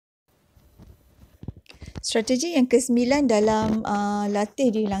Strategi yang ke-9 dalam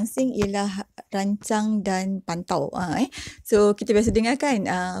latih diri langsing ialah rancang dan pantau. So, kita biasa dengar kan,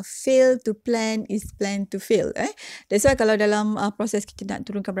 fail to plan is plan to fail. That's why kalau dalam proses kita nak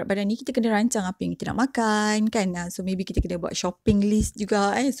turunkan berat badan ni, kita kena rancang apa yang kita nak makan kan. So, maybe kita kena buat shopping list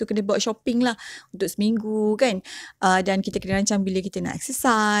juga. So, kena buat shopping lah untuk seminggu kan. Dan kita kena rancang bila kita nak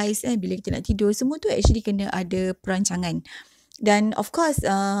exercise, bila kita nak tidur. Semua tu actually kena ada perancangan. Dan of course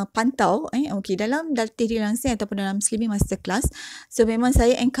pantau okay, dalam latih diri langsing ataupun dalam slimming masterclass, so memang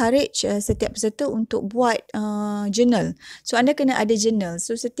saya encourage setiap peserta untuk buat journal. So anda kena ada journal.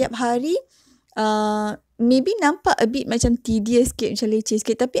 So setiap hari maybe nampak a bit macam tedious sikit, macam leceh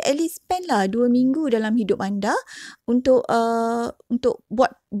sikit, tapi at least spend lah 2 minggu dalam hidup anda untuk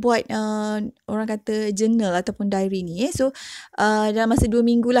buat orang kata journal ataupun diary ni. So dalam masa 2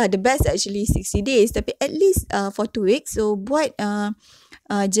 minggu lah, the best actually 60 days, tapi at least for 2 weeks. So buat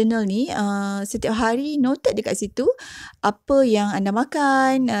journal ni, setiap hari noted dekat situ apa yang anda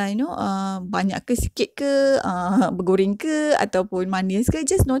makan, banyak ke sikit ke, bergoreng ke ataupun manis ke,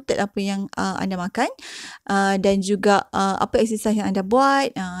 just noted apa yang anda makan, dan juga apa exercise yang anda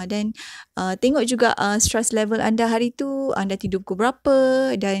buat, dan tengok juga stress level anda hari tu, anda tidur pukul berapa,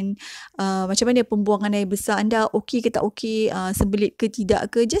 dan macam mana pembuangan air besar anda, okey ke tak okey, sembelit ke tidak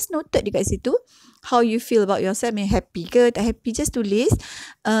ke, just noted dekat situ. How you feel about yourself, happy ke tak happy, just tulis.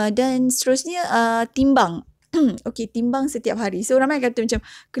 Dan seterusnya timbang. Okay, timbang setiap hari. So ramai kata macam,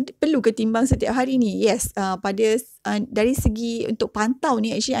 perlu ke timbang setiap hari ni? Yes, dari segi untuk pantau ni,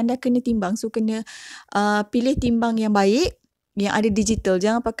 actually anda kena timbang. So kena pilih timbang yang baik, yang ada digital.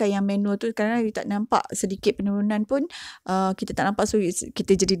 Jangan pakai yang manual tu, kerana you tak nampak sedikit penurunan pun, kita tak nampak, so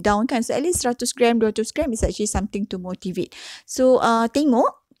kita jadi down kan. So at least 100 gram, 200 gram is actually something to motivate. So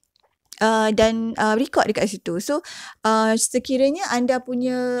tengok dan record dekat situ. So sekiranya anda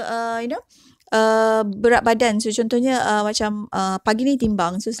punya berat badan, so contohnya macam pagi ni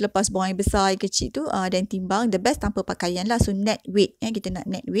timbang, so selepas buang air besar, air kecil tu, dan timbang, the best tanpa pakaian lah, so net weight, kita nak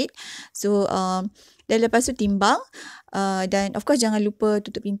net weight. So dan lepas tu timbang, dan of course jangan lupa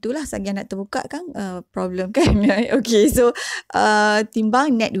tutup pintu lah, sagi anak terbuka kan, problem kan. Okay, so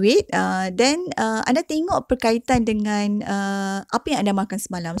timbang net weight, then anda tengok berkaitan dengan apa yang anda makan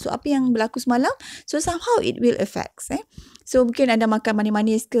semalam. So apa yang berlaku semalam, so somehow it will affect. So mungkin anda makan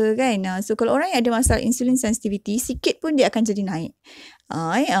manis-manis ke kan, so kalau orang yang ada masalah insulin sensitivity, sikit pun dia akan jadi naik.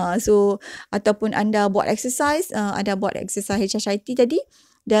 So ataupun anda buat exercise, anda buat exercise HIIT tadi,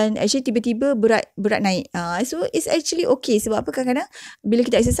 dan actually tiba-tiba berat naik. So it's actually okay. Sebab apa, kadang-kadang bila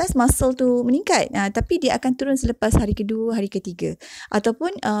kita exercise, muscle tu meningkat, tapi dia akan turun selepas hari kedua, hari ketiga.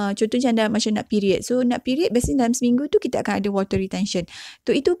 Ataupun contohnya anda macam nak period. So nak period biasanya dalam seminggu tu kita akan ada water retention.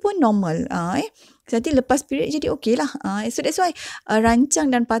 So itu pun normal. Nanti lepas period jadi okey lah. So that's why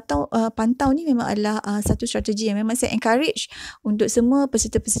rancang dan pantau ni memang adalah satu strategi yang memang saya encourage untuk semua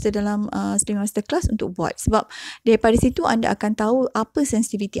peserta-peserta dalam Slimming Masterclass untuk buat. Sebab daripada situ anda akan tahu apa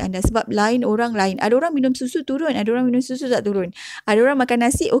sensitiviti anda. Sebab orang lain. Ada orang minum susu turun, ada orang minum susu tak turun. Ada orang makan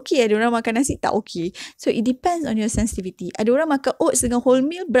nasi okey, ada orang makan nasi tak okey. So it depends on your sensitivity. Ada orang makan oats dengan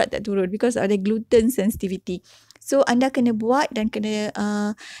wholemeal, berat tak turun because ada gluten sensitivity. So anda kena buat dan kena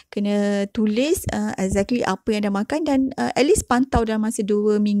tulis exactly apa yang anda makan, dan at least pantau dalam masa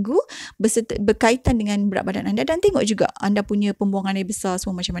 2 minggu berkaitan dengan berat badan anda, dan tengok juga anda punya pembuangan air besar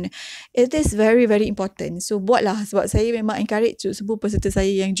semua macam mana. It is very very important. So buatlah, sebab saya memang encourage semua peserta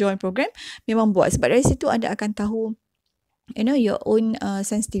saya yang join program memang buat, sebab dari situ anda akan tahu your own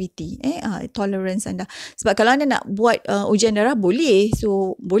sensitivity, tolerance anda. Sebab kalau anda nak buat ujian darah, boleh.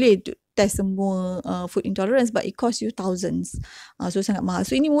 So boleh test semua food intolerance, but it cost you thousands. So sangat mahal.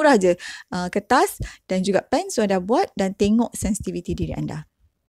 So ini murah je, kertas dan juga pen. So anda buat dan tengok sensitivity diri anda.